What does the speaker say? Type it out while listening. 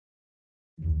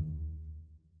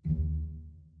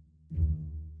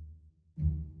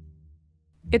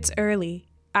It's early,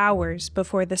 hours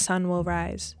before the sun will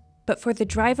rise. But for the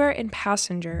driver and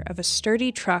passenger of a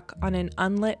sturdy truck on an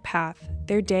unlit path,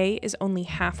 their day is only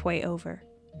halfway over.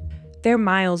 They're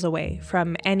miles away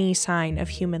from any sign of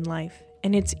human life,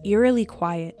 and it's eerily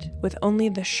quiet, with only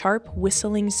the sharp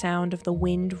whistling sound of the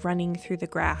wind running through the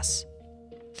grass.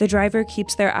 The driver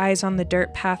keeps their eyes on the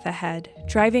dirt path ahead,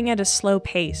 driving at a slow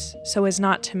pace so as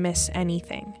not to miss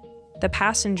anything. The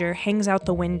passenger hangs out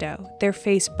the window, their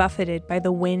face buffeted by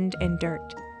the wind and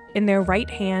dirt. In their right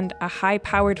hand, a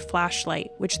high-powered flashlight,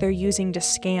 which they're using to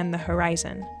scan the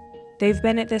horizon. They've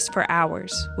been at this for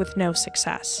hours, with no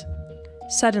success.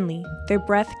 Suddenly, their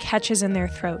breath catches in their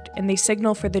throat, and they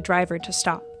signal for the driver to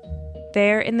stop.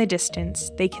 There, in the distance,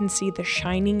 they can see the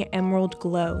shining emerald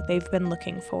glow they've been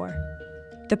looking for.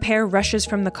 The pair rushes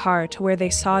from the car to where they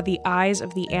saw the eyes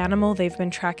of the animal they've been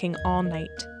tracking all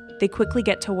night. They quickly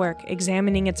get to work,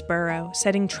 examining its burrow,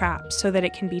 setting traps so that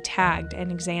it can be tagged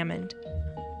and examined.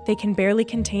 They can barely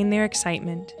contain their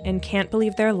excitement and can't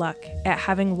believe their luck at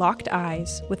having locked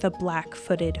eyes with a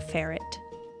black-footed ferret.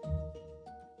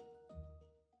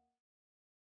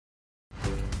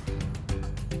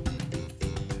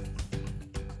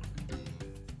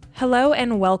 Hello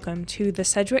and welcome to the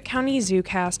Sedgwick County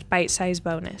ZooCast Bite-Size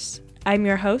Bonus. I'm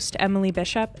your host, Emily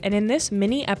Bishop, and in this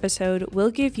mini episode, we'll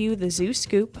give you the zoo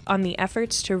scoop on the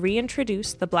efforts to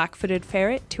reintroduce the black-footed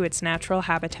ferret to its natural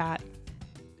habitat.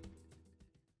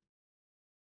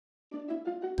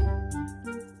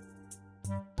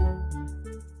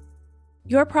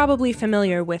 You're probably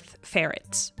familiar with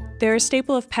ferrets. They're a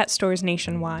staple of pet stores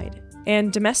nationwide,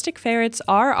 and domestic ferrets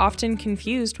are often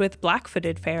confused with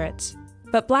black-footed ferrets.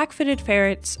 But black-footed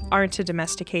ferrets aren't a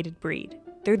domesticated breed.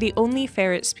 They're the only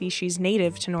ferret species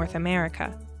native to North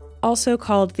America. Also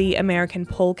called the American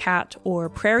polecat or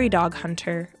prairie dog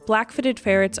hunter, black-footed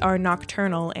ferrets are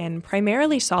nocturnal and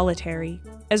primarily solitary.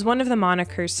 As one of the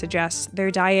monikers suggests, their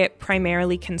diet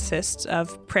primarily consists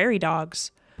of prairie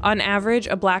dogs. On average,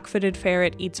 a black-footed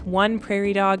ferret eats one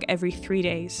prairie dog every 3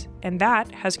 days, and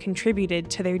that has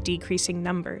contributed to their decreasing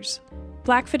numbers.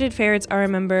 Black-footed ferrets are a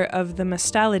member of the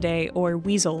Mustelidae or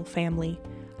weasel family.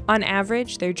 On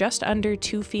average, they're just under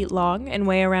 2 feet long and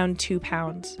weigh around 2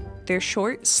 pounds. Their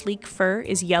short, sleek fur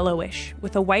is yellowish,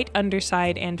 with a white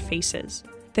underside and faces.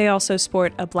 They also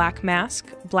sport a black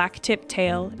mask, black tipped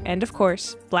tail, and of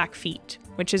course, black feet,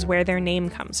 which is where their name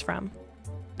comes from.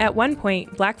 At one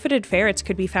point, black-footed ferrets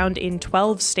could be found in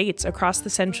 12 states across the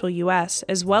central US,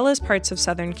 as well as parts of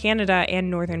southern Canada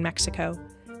and northern Mexico.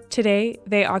 Today,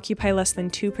 they occupy less than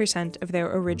 2% of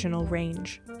their original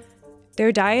range.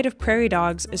 Their diet of prairie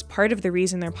dogs is part of the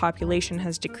reason their population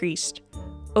has decreased.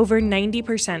 Over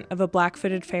 90% of a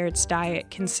black-footed ferret's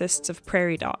diet consists of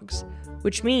prairie dogs,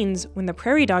 which means when the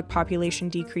prairie dog population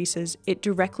decreases, it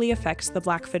directly affects the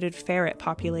black-footed ferret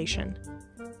population.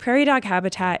 Prairie dog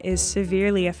habitat is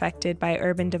severely affected by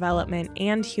urban development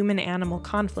and human-animal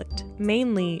conflict,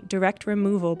 mainly direct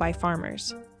removal by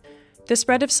farmers. The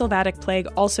spread of sylvatic plague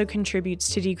also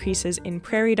contributes to decreases in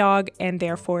prairie dog and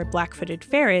therefore black-footed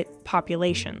ferret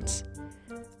populations.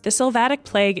 The sylvatic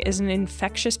plague is an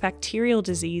infectious bacterial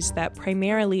disease that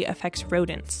primarily affects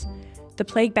rodents. The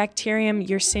plague bacterium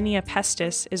Yersinia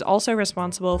pestis is also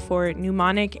responsible for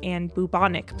pneumonic and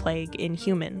bubonic plague in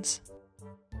humans.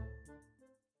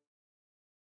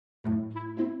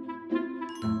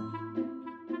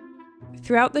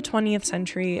 Throughout the 20th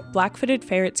century, black-footed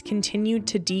ferrets continued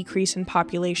to decrease in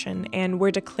population and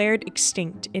were declared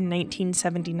extinct in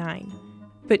 1979.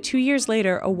 But 2 years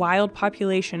later, a wild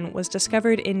population was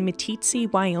discovered in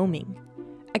Meeteetse, Wyoming.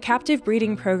 A captive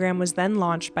breeding program was then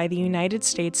launched by the United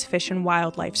States Fish and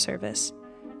Wildlife Service.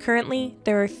 Currently,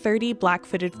 there are 30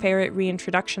 black-footed ferret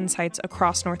reintroduction sites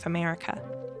across North America.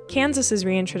 Kansas's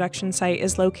reintroduction site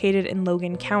is located in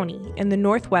Logan County, in the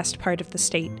northwest part of the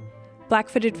state.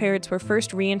 Black-footed ferrets were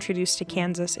first reintroduced to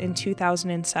Kansas in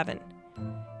 2007.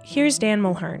 Here's Dan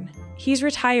Mulhern. He's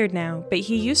retired now, but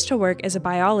he used to work as a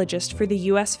biologist for the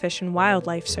U.S. Fish and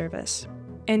Wildlife Service.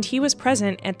 And he was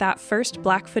present at that first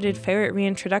black-footed ferret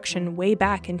reintroduction way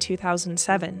back in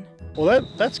 2007. Well,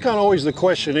 that's kind of always the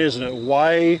question, isn't it?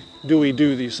 Why do we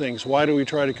do these things? Why do we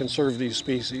try to conserve these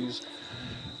species?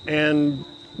 And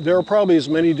there are probably as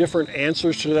many different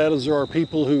answers to that as there are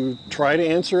people who try to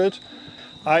answer it.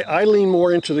 I lean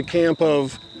more into the camp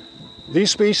of these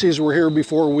species were here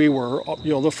before we were.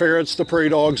 You know, the ferrets, the prairie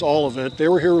dogs, all of it. They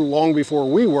were here long before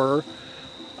we were,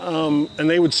 and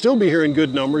they would still be here in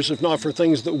good numbers if not for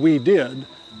things that we did.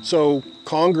 So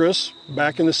Congress,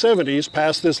 back in the 70s,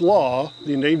 passed this law,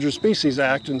 the Endangered Species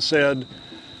Act, and said,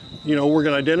 you know, we're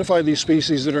going to identify these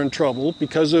species that are in trouble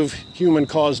because of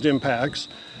human-caused impacts,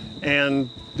 And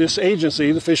this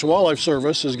agency, the Fish and Wildlife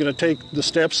Service, is going to take the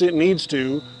steps it needs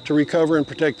to recover and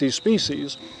protect these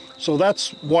species. So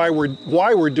that's why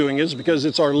we're doing it, is because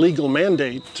it's our legal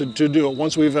mandate to do it.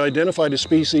 Once we've identified a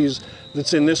species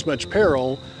that's in this much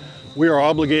peril, we are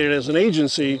obligated as an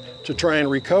agency to try and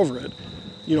recover it.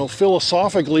 You know,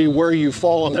 philosophically, where you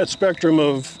fall on that spectrum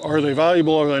of are they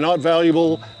valuable, are they not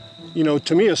valuable, you know,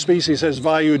 to me a species has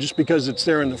value just because it's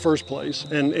there in the first place.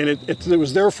 And it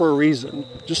was there for a reason.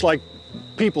 Just like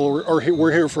people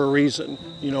we're here for a reason.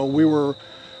 You know,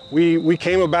 we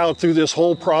came about through this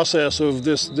whole process of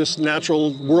this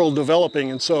natural world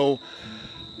developing. And so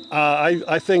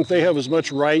I think they have as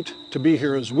much right to be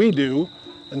here as we do.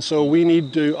 And so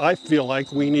I feel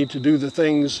like we need to do the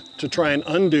things to try and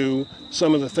undo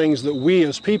some of the things that we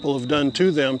as people have done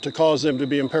to them to cause them to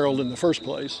be imperiled in the first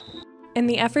place. And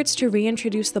the efforts to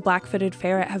reintroduce the black-footed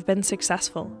ferret have been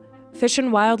successful. Fish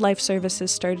and Wildlife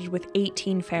Services started with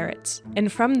 18 ferrets,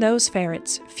 and from those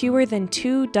ferrets, fewer than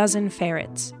 24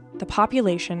 ferrets. The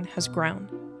population has grown.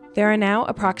 There are now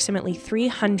approximately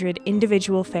 300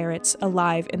 individual ferrets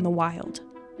alive in the wild.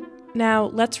 Now,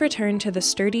 let's return to the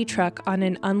sturdy truck on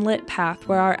an unlit path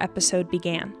where our episode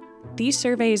began. These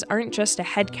surveys aren't just a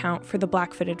head count for the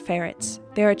black-footed ferrets.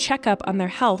 They're a checkup on their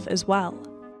health as well.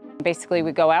 Basically,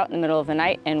 we go out in the middle of the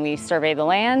night and we survey the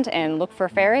land and look for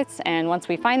ferrets, and once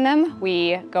we find them,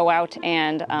 we go out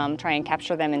and try and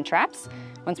capture them in traps.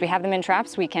 Once we have them in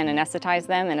traps, we can anesthetize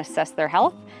them and assess their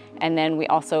health, and then we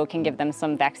also can give them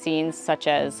some vaccines such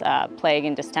as plague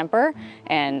and distemper,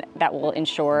 and that will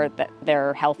ensure that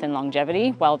their health and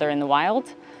longevity while they're in the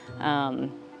wild.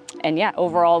 And yeah,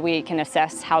 overall we can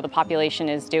assess how the population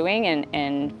is doing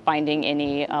and finding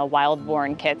any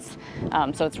wild-born kits.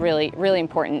 So it's really, really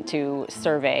important to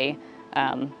survey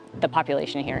the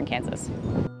population here in Kansas.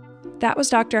 That was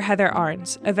Dr. Heather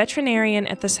Arns, a veterinarian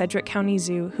at the Sedgwick County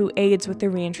Zoo who aids with the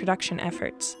reintroduction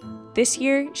efforts. This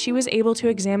year, she was able to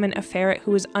examine a ferret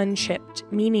who was unchipped,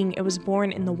 meaning it was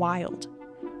born in the wild.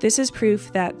 This is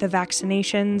proof that the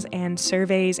vaccinations and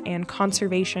surveys and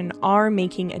conservation are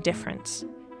making a difference.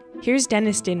 Here's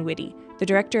Dennis Dinwiddie, the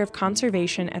Director of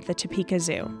Conservation at the Topeka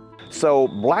Zoo. So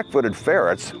black-footed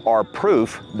ferrets are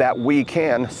proof that we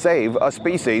can save a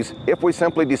species if we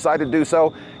simply decide to do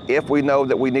so, if we know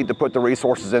that we need to put the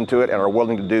resources into it and are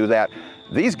willing to do that.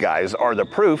 These guys are the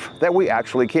proof that we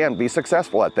actually can be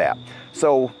successful at that.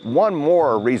 So one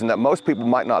more reason that most people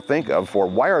might not think of for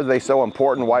why are they so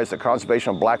important, why is the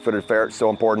conservation of black-footed ferrets so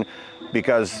important?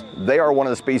 Because they are one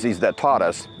of the species that taught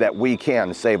us that we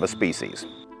can save a species.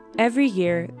 Every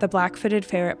year, the black-footed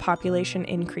ferret population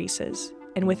increases,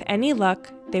 and with any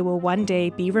luck, they will one day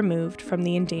be removed from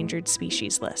the endangered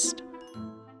species list.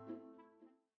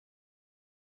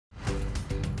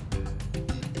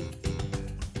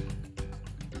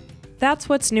 That's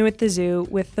what's new at the zoo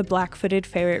with the Black-Footed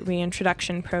Ferret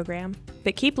Reintroduction program.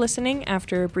 But keep listening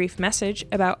after a brief message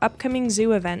about upcoming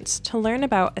zoo events to learn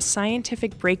about a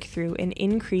scientific breakthrough in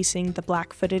increasing the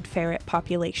black-footed ferret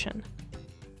population.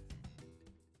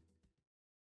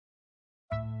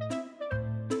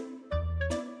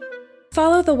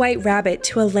 Follow the white rabbit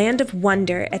to a land of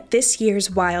wonder at this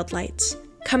year's Wild Lights.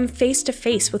 Come face to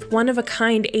face with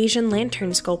one-of-a-kind Asian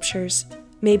lantern sculptures.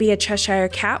 Maybe a Cheshire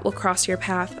cat will cross your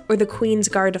path, or the Queen's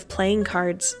Guard of playing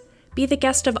cards. Be the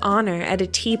guest of honor at a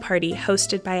tea party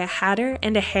hosted by a hatter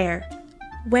and a hare.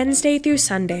 Wednesday through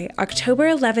Sunday, October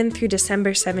 11 through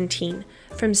December 17,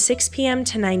 from 6 p.m.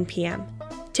 to 9 p.m.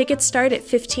 Tickets start at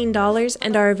 $15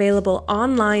 and are available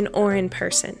online or in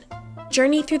person.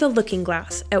 Journey through the looking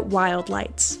glass at Wild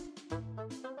Lights.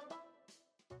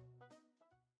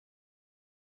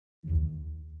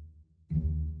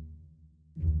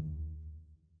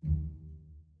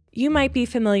 You might be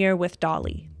familiar with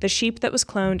Dolly, the sheep that was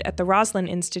cloned at the Roslin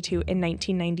Institute in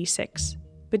 1996.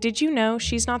 But did you know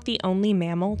she's not the only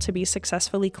mammal to be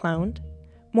successfully cloned?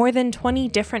 More than 20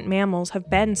 different mammals have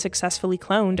been successfully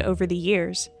cloned over the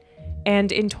years.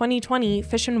 And in 2020,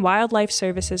 Fish and Wildlife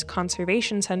Services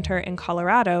Conservation Center in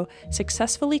Colorado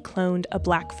successfully cloned a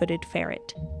black-footed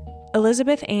ferret.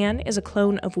 Elizabeth Ann is a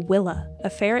clone of Willa, a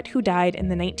ferret who died in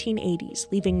the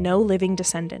 1980s, leaving no living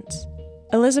descendants.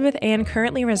 Elizabeth Ann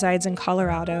currently resides in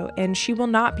Colorado, and she will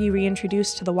not be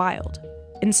reintroduced to the wild.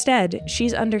 Instead,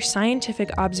 she's under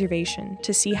scientific observation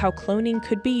to see how cloning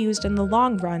could be used in the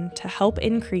long run to help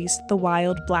increase the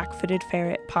wild black-footed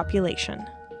ferret population.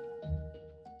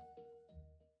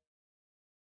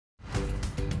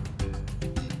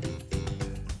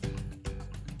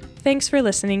 Thanks for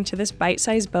listening to this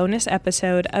bite-sized bonus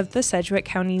episode of the Sedgwick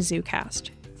County ZooCast.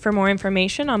 For more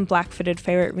information on Black-Footed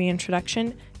Ferret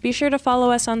Reintroduction, Be sure to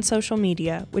follow us on social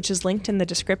media, which is linked in the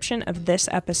description of this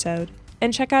episode,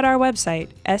 and check out our website,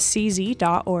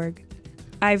 scz.org.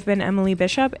 I've been Emily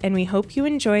Bishop, and we hope you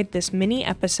enjoyed this mini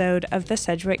episode of the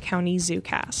Sedgwick County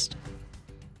ZooCast.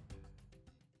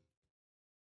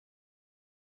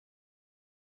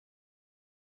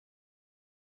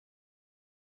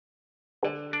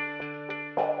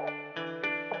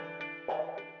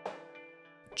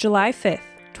 July 5th,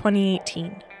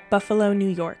 2018, Buffalo, New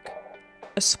York.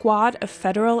 A squad of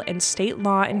federal and state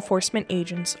law enforcement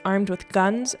agents armed with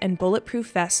guns and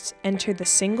bulletproof vests enter the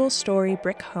single-story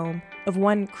brick home of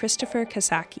one Christopher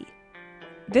Kasaki.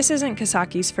 This isn't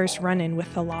Kasaki's first run-in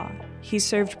with the law. He's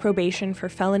served probation for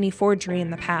felony forgery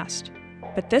in the past,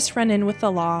 but this run-in with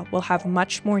the law will have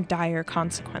much more dire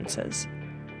consequences.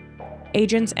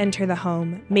 Agents enter the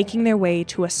home, making their way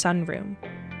to a sunroom.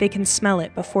 They can smell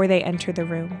it before they enter the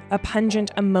room, a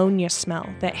pungent ammonia smell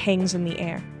that hangs in the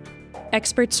air.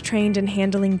 Experts trained in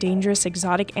handling dangerous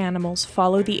exotic animals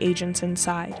follow the agents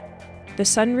inside. The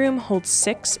sunroom holds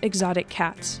 6 exotic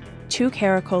cats, 2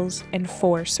 caracals, and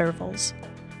 4 servals.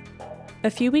 A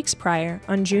few weeks prior,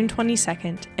 on June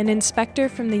 22nd, an inspector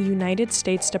from the United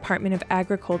States Department of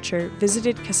Agriculture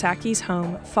visited Kasaki's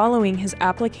home following his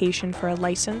application for a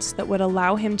license that would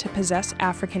allow him to possess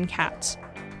African cats.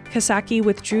 Kasaki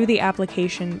withdrew the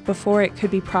application before it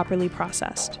could be properly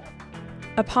processed.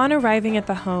 Upon arriving at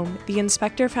the home, the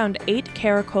inspector found 8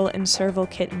 caracal and serval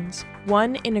kittens,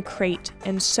 one in a crate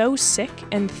and so sick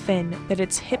and thin that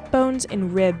its hip bones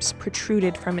and ribs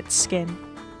protruded from its skin,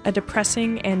 a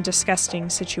depressing and disgusting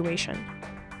situation.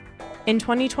 In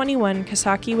 2021,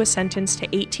 Kasaki was sentenced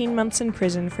to 18 months in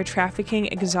prison for trafficking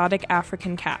exotic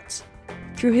African cats.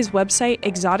 Through his website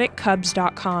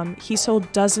exoticcubs.com, he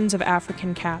sold dozens of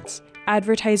African cats,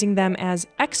 advertising them as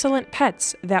excellent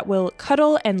pets that will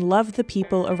cuddle and love the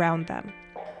people around them.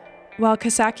 While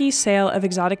Kasaki's sale of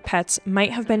exotic pets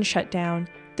might have been shut down,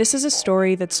 this is a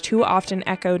story that's too often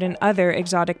echoed in other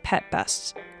exotic pet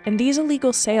busts, and these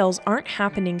illegal sales aren't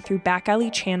happening through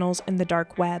back-alley channels in the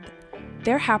dark web.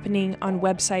 They're happening on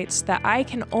websites that I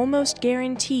can almost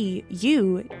guarantee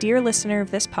you, dear listener of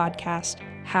this podcast,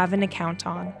 have an account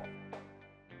on.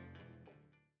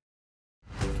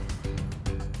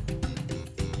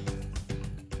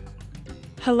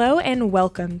 Hello and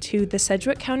welcome to the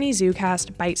Sedgwick County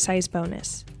ZooCast Bite-Size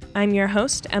Bonus. I'm your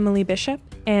host, Emily Bishop,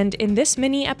 and in this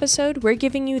mini episode, we're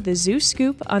giving you the Zoo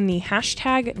Scoop on the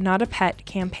 #NotAPet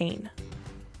campaign.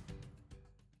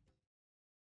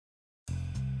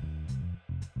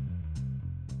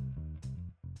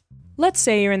 Let's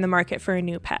say you're in the market for a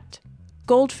new pet.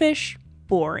 Goldfish?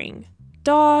 Boring.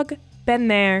 Dog? Been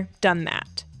there, done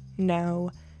that.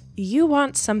 No, you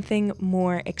want something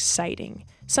more exciting.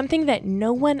 Something that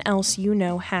no one else you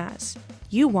know has.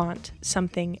 You want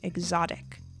something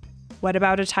exotic. What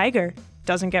about a tiger?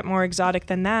 Doesn't get more exotic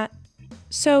than that.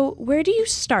 So where do you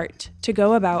start to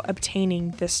go about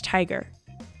obtaining this tiger?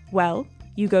 Well,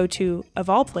 you go to, of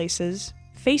all places,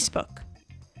 Facebook.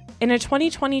 In a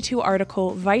 2022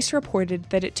 article, Vice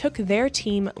reported that it took their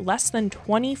team less than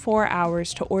 24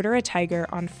 hours to order a tiger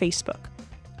on Facebook.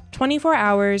 24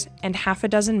 hours and half a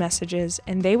dozen messages,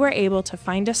 and they were able to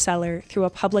find a seller through a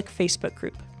public Facebook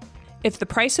group. If the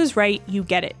price is right, you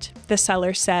get it, the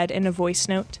seller said in a voice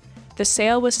note. The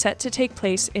sale was set to take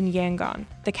place in Yangon,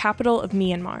 the capital of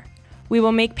Myanmar. We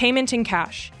will make payment in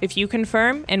cash. If you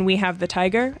confirm and we have the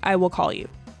tiger, I will call you.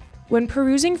 When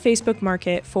perusing Facebook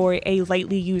Market for a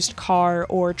lightly used car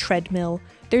or treadmill,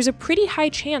 there's a pretty high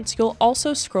chance you'll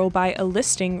also scroll by a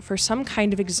listing for some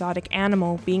kind of exotic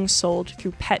animal being sold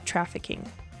through pet trafficking.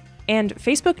 And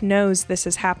Facebook knows this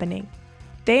is happening.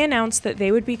 They announced that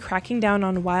they would be cracking down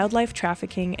on wildlife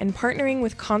trafficking and partnering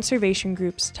with conservation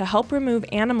groups to help remove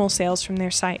animal sales from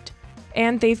their site.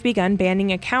 And they've begun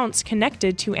banning accounts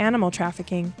connected to animal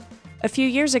trafficking. A few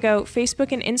years ago,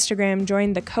 Facebook and Instagram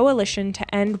joined the Coalition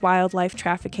to End Wildlife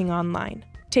Trafficking Online,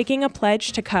 taking a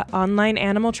pledge to cut online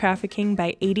animal trafficking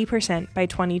by 80% by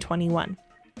 2021.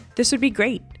 This would be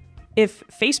great if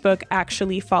Facebook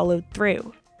actually followed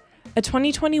through. A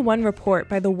 2021 report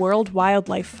by the World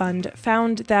Wildlife Fund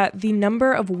found that the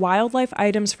number of wildlife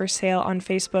items for sale on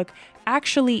Facebook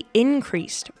actually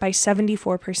increased by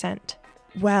 74%.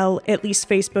 Well, at least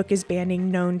Facebook is banning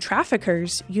known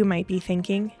traffickers, you might be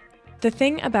thinking. The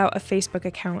thing about a Facebook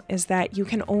account is that you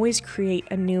can always create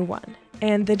a new one,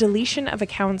 and the deletion of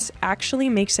accounts actually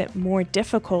makes it more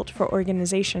difficult for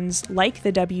organizations like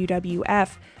the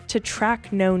WWF to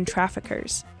track known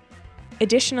traffickers.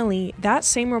 Additionally, that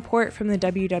same report from the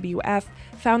WWF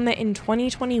found that in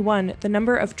 2021, the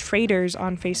number of traders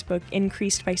on Facebook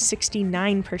increased by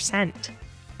 69%.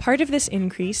 Part of this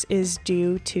increase is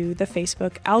due to the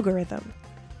Facebook algorithm.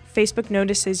 Facebook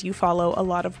notices you follow a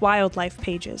lot of wildlife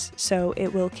pages, so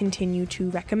it will continue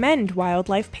to recommend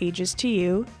wildlife pages to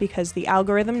you because the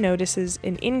algorithm notices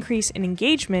an increase in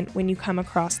engagement when you come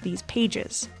across these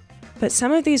pages. But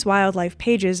some of these wildlife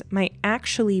pages might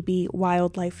actually be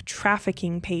wildlife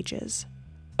trafficking pages.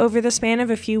 Over the span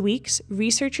of a few weeks,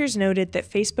 researchers noted that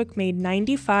Facebook made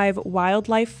 95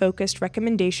 wildlife-focused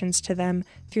recommendations to them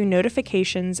through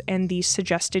notifications and the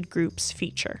Suggested Groups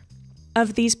feature.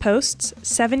 Of these posts,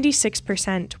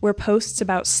 76% were posts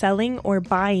about selling or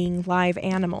buying live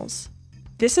animals.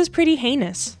 This is pretty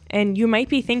heinous, and you might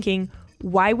be thinking,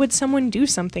 why would someone do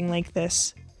something like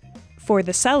this? For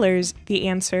the sellers, the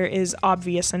answer is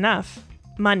obvious enough: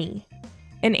 money.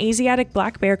 An Asiatic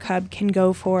black bear cub can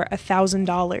go for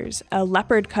 $1,000. A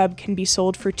leopard cub can be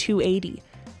sold for $280.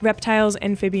 Reptiles,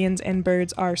 amphibians, and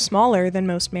birds are smaller than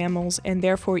most mammals and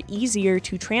therefore easier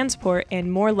to transport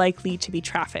and more likely to be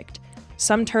trafficked.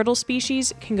 Some turtle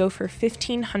species can go for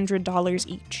 $1,500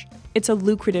 each. It's a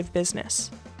lucrative business.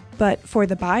 But for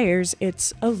the buyers,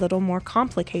 it's a little more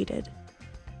complicated.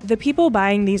 The people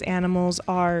buying these animals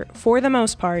are, for the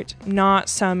most part, not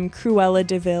some Cruella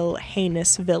de Vil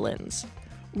heinous villains.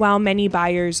 While many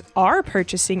buyers are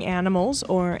purchasing animals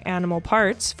or animal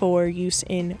parts for use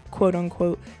in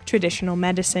quote-unquote traditional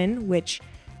medicine, which,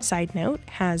 side note,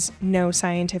 has no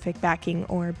scientific backing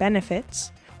or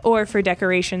benefits, or for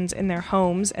decorations in their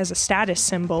homes as a status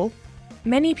symbol,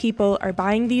 many people are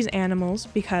buying these animals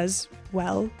because,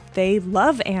 well, they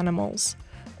love animals,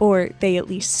 or they at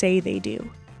least say they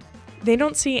do. They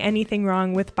don't see anything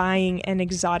wrong with buying an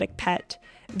exotic pet.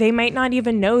 They might not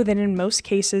even know that in most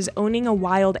cases owning a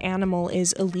wild animal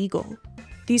is illegal.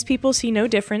 These people see no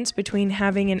difference between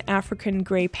having an African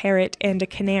gray parrot and a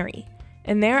canary.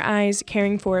 In their eyes,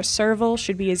 caring for a serval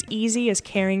should be as easy as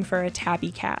caring for a tabby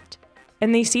cat.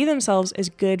 And they see themselves as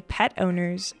good pet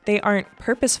owners. They aren't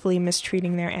purposefully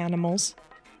mistreating their animals,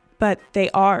 but they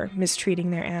are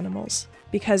mistreating their animals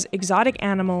because exotic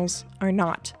animals are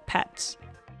not pets.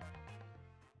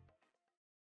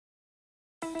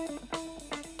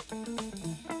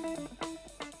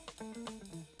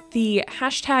 The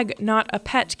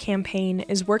 #NotAPet campaign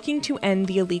is working to end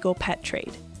the illegal pet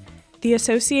trade. The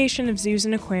Association of Zoos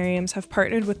and Aquariums have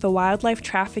partnered with the Wildlife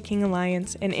Trafficking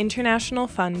Alliance, an international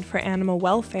fund for animal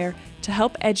welfare, to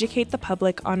help educate the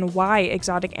public on why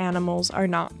exotic animals are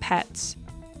not pets.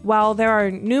 While there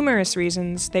are numerous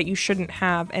reasons that you shouldn't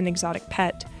have an exotic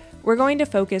pet, we're going to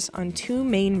focus on two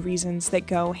main reasons that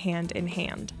go hand in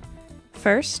hand.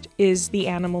 First is the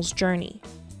animal's journey.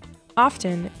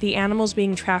 Often, the animals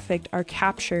being trafficked are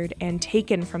captured and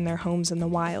taken from their homes in the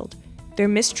wild. They're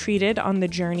mistreated on the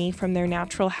journey from their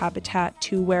natural habitat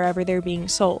to wherever they're being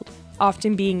sold,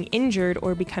 often being injured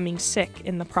or becoming sick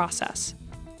in the process.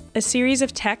 A series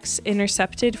of texts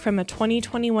intercepted from a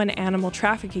 2021 animal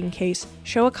trafficking case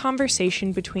show a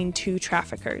conversation between two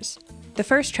traffickers. The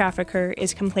first trafficker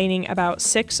is complaining about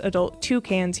 6 adult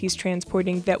toucans he's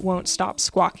transporting that won't stop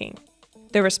squawking.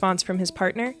 The response from his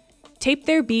partner? Tape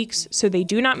their beaks so they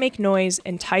do not make noise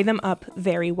and tie them up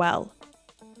very well.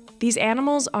 These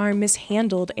animals are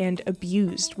mishandled and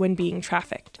abused when being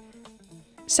trafficked.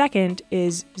 Second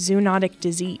is zoonotic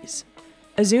disease.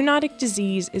 A zoonotic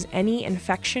disease is any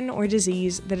infection or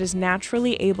disease that is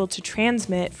naturally able to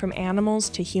transmit from animals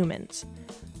to humans.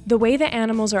 The way that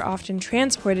animals are often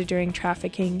transported during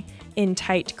trafficking, in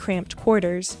tight, cramped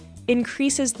quarters,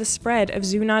 increases the spread of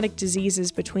zoonotic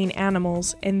diseases between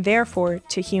animals and therefore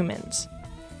to humans.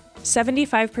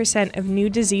 75% of new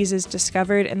diseases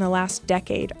discovered in the last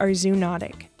decade are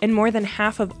zoonotic, and more than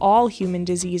half of all human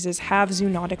diseases have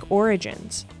zoonotic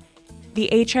origins. The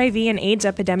HIV and AIDS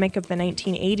epidemic of the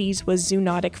 1980s was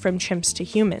zoonotic from chimps to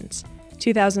humans.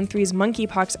 2003's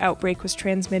monkeypox outbreak was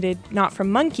transmitted not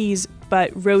from monkeys,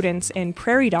 but rodents and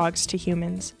prairie dogs to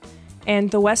humans.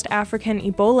 And the West African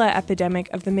Ebola epidemic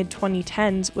of the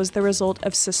mid-2010s was the result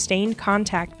of sustained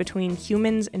contact between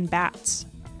humans and bats.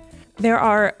 There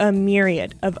are a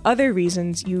myriad of other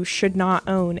reasons you should not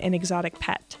own an exotic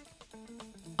pet.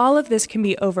 All of this can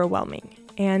be overwhelming,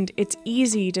 and it's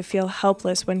easy to feel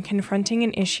helpless when confronting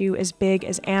an issue as big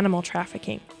as animal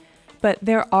trafficking. But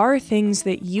there are things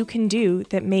that you can do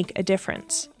that make a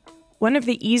difference. One of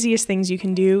the easiest things you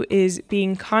can do is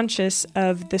being conscious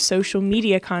of the social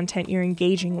media content you're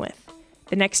engaging with.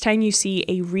 The next time you see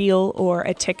a reel or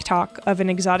a TikTok of an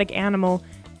exotic animal,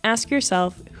 ask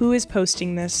yourself who is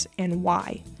posting this and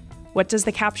why. What does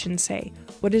the caption say?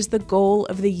 What is the goal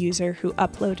of the user who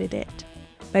uploaded it?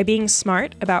 By being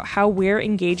smart about how we're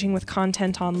engaging with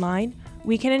content online,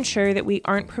 we can ensure that we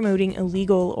aren't promoting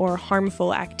illegal or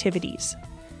harmful activities.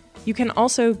 You can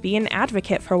also be an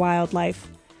advocate for wildlife.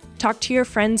 Talk to your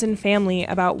friends and family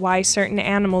about why certain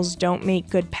animals don't make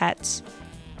good pets.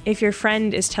 If your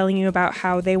friend is telling you about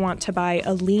how they want to buy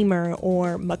a lemur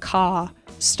or macaw,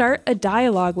 start a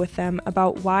dialogue with them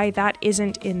about why that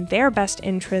isn't in their best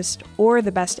interest or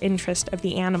the best interest of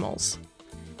the animals.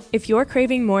 If you're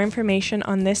craving more information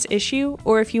on this issue,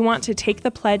 or if you want to take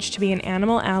the pledge to be an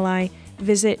animal ally,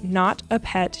 visit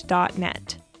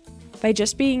notapet.net. By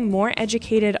just being more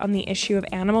educated on the issue of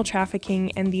animal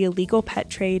trafficking and the illegal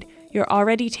pet trade, you're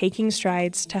already taking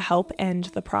strides to help end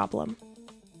the problem.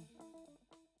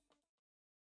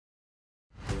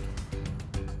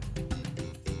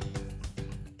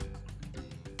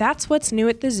 That's what's new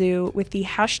at the zoo with the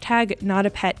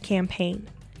 #NotAPet campaign.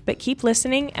 But keep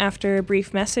listening after a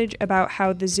brief message about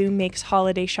how the zoo makes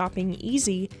holiday shopping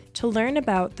easy to learn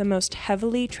about the most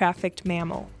heavily trafficked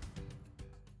mammal.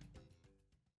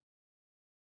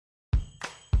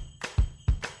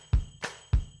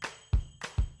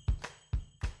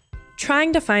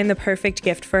 Trying to find the perfect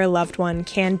gift for a loved one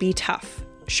can be tough.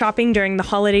 Shopping during the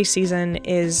holiday season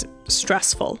is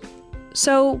stressful.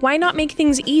 So why not make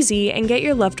things easy and get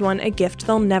your loved one a gift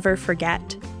they'll never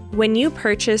forget? When you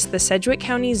purchase the Sedgwick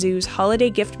County Zoo's holiday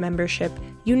gift membership,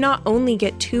 you not only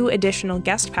get 2 additional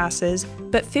guest passes,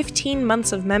 but 15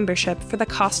 months of membership for the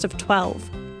cost of 12.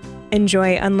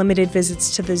 Enjoy unlimited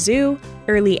visits to the zoo,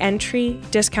 early entry,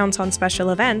 discounts on special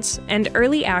events, and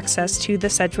early access to the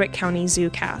Sedgwick County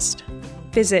ZooCast.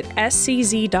 Visit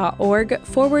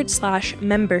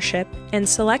scz.org/membership and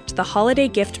select the holiday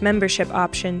gift membership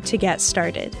option to get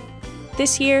started.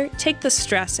 This year, take the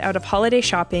stress out of holiday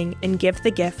shopping and give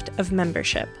the gift of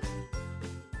membership.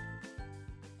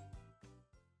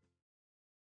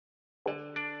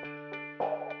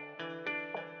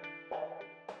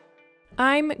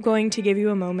 I'm going to give you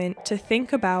a moment to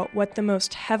think about what the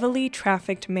most heavily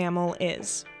trafficked mammal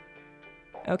is.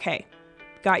 Okay,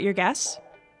 got your guess?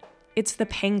 It's the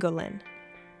pangolin.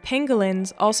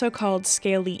 Pangolins, also called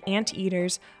scaly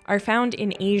anteaters, are found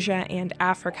in Asia and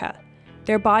Africa.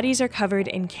 Their bodies are covered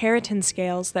in keratin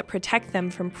scales that protect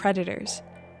them from predators.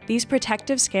 These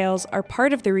protective scales are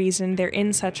part of the reason they're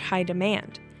in such high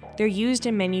demand. They're used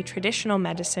in many traditional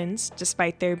medicines,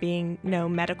 despite there being no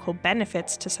medical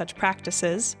benefits to such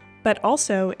practices, but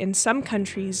also in some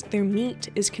countries their meat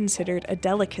is considered a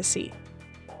delicacy.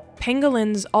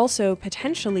 Pangolins also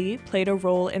potentially played a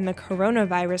role in the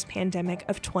coronavirus pandemic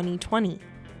of 2020.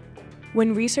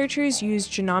 When researchers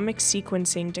used genomic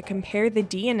sequencing to compare the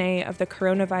DNA of the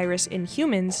coronavirus in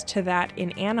humans to that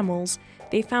in animals,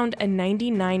 they found a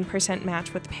 99%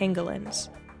 match with pangolins.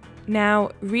 Now,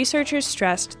 researchers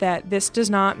stressed that this does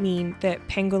not mean that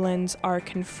pangolins are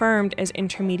confirmed as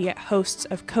intermediate hosts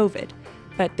of COVID,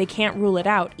 but they can't rule it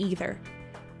out either.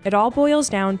 It all boils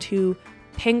down to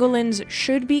pangolins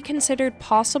should be considered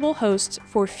possible hosts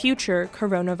for future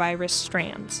coronavirus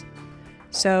strands.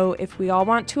 So if we all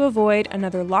want to avoid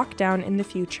another lockdown in the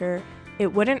future,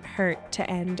 it wouldn't hurt to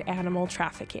end animal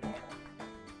trafficking.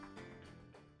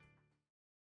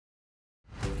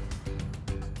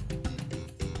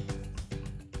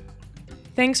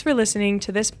 Thanks for listening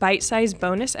to this bite-sized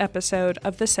bonus episode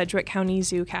of the Sedgwick County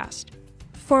ZooCast.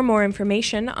 For more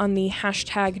information on the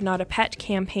 #NotAPet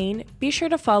campaign, be sure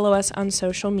to follow us on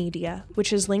social media,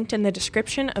 which is linked in the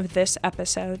description of this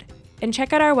episode. And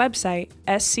check out our website,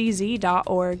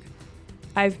 scz.org.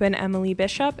 I've been Emily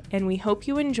Bishop, and we hope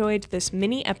you enjoyed this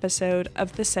mini episode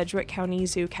of the Sedgwick County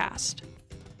ZooCast.